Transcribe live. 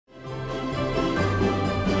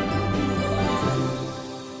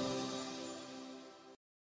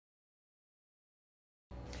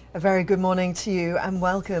A very good morning to you and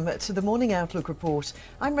welcome to the Morning Outlook Report.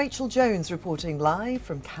 I'm Rachel Jones reporting live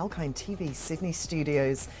from Kalkine TV Sydney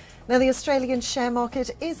studios. Now the Australian share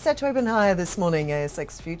market is set to open higher this morning.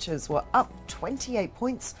 ASX futures were up 28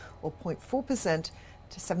 points or 0.4%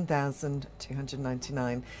 to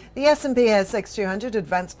 7,299. The S&P ASX 200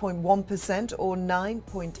 advanced 0.1% or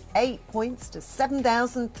 9.8 points to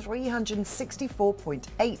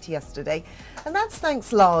 7,364.8 yesterday. And that's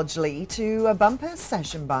thanks largely to a bumper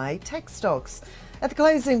session by tech stocks. At the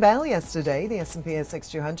closing bell yesterday, the S&P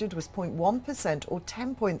ASX 200 was 0.1% or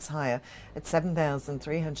 10 points higher at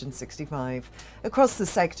 7,365. Across the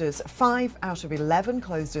sectors, 5 out of 11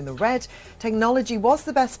 closed in the red. Technology was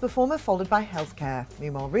the best performer, followed by healthcare.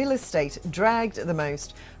 Meanwhile, real estate dragged the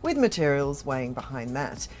most, with materials weighing behind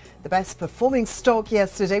that. The best performing stock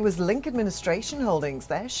yesterday was Link Administration Holdings.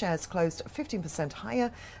 Their shares closed 15%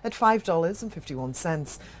 higher at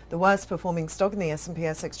 $5.51. The worst performing stock in the S&P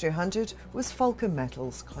ASX 200 was Falcon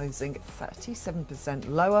Metals, closing 37%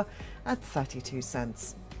 lower at 32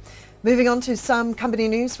 cents. Moving on to some company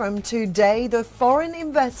news from today, the Foreign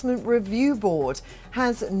Investment Review Board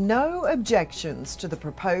has no objections to the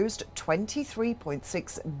proposed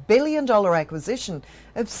 $23.6 billion acquisition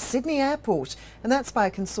of Sydney Airport, and that's by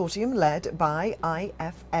a consortium led by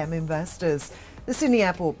IFM investors. The Sydney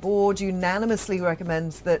Airport Board unanimously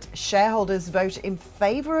recommends that shareholders vote in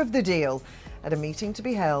favour of the deal at a meeting to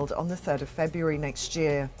be held on the 3rd of February next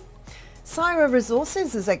year. Syrah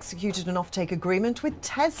Resources has executed an offtake agreement with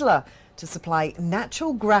Tesla to supply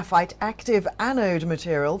natural graphite active anode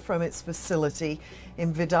material from its facility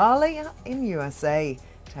in Vidalia in USA.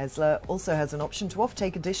 Tesla also has an option to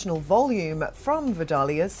offtake additional volume from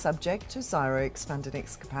Vidalia, subject to Syrah expanding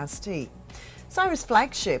its capacity. Syrah's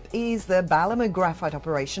flagship is the Balama graphite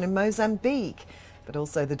operation in Mozambique, but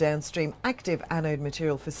also the downstream active anode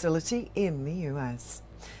material facility in the US.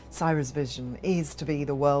 Syrah's vision is to be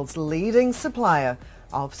the world's leading supplier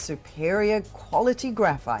of superior quality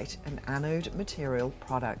graphite and anode material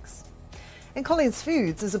products. And Collins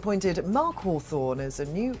Foods has appointed Mark Hawthorne as a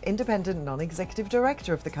new independent non-executive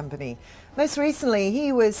director of the company. Most recently,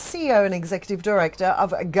 he was CEO and executive director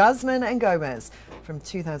of Guzman & Gomez from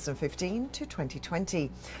 2015 to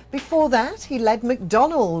 2020. Before that, he led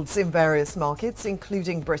McDonald's in various markets,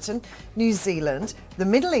 including Britain, New Zealand, the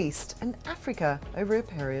Middle East and Africa over a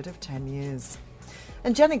period of 10 years.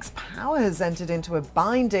 And Genix Power has entered into a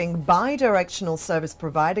binding bi-directional service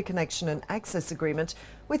provider connection and access agreement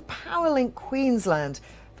with Powerlink Queensland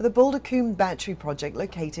for the Baldercombe battery project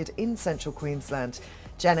located in central Queensland.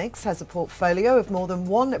 Genix has a portfolio of more than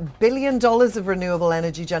 $1 billion of renewable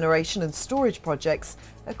energy generation and storage projects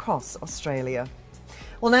across Australia.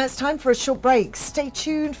 Well, now it's time for a short break. Stay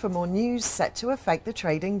tuned for more news set to affect the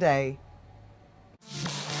trading day.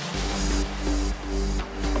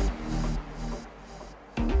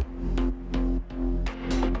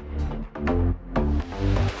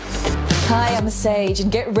 Hi, I'm Sage, and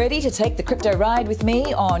get ready to take the crypto ride with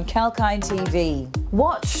me on Kalkine TV.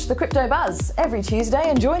 Watch the crypto buzz every Tuesday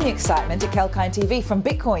and join the excitement at Kalkine TV. From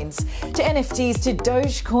Bitcoins to NFTs to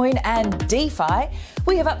Dogecoin and DeFi,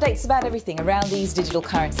 we have updates about everything around these digital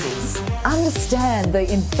currencies. Understand the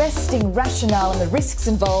investing rationale and the risks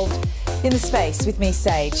involved in the space with me,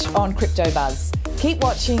 Sage, on Crypto Buzz. Keep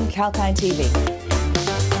watching Kalkine TV.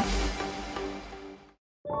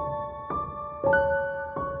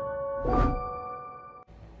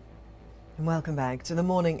 Welcome back to the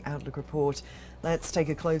Morning Outlook Report. Let's take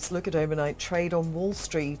a close look at overnight trade on Wall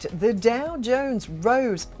Street. The Dow Jones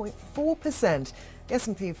rose 0.4%. The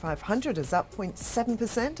S&P 500 is up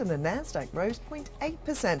 0.7% and the Nasdaq rose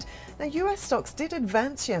 0.8%. Now, US stocks did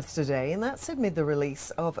advance yesterday, and that's amid the release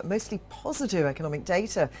of mostly positive economic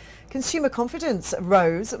data. Consumer confidence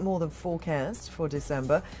rose more than forecast for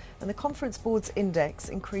December, and the Conference Board's index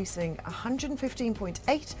increasing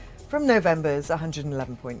 115.8 from November's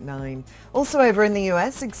 111.9. Also over in the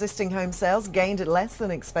US, existing home sales gained at less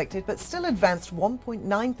than expected, but still advanced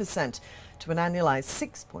 1.9% to an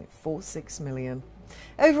annualized 6.46 million.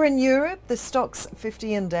 Over in Europe, the Stoxx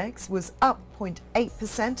 50 index was up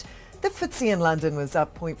 0.8%. The FTSE in London was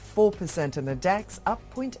up 0.4% and the DAX up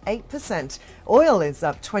 0.8%. Oil is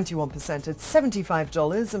up 21% at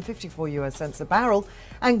 $75.54 a barrel,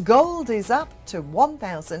 and gold is up to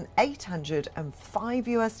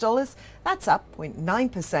 $1,805. That's up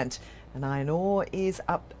 0.9%. And iron ore is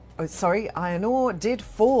up. Iron ore did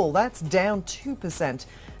fall. That's down 2%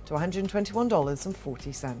 to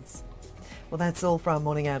 $121.40. Well, that's all for our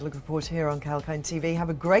Morning Outlook Report here on Kalkine TV. Have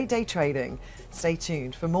a great day trading. Stay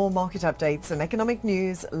tuned for more market updates and economic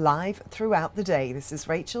news live throughout the day. This is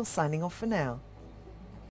Rachel signing off for now.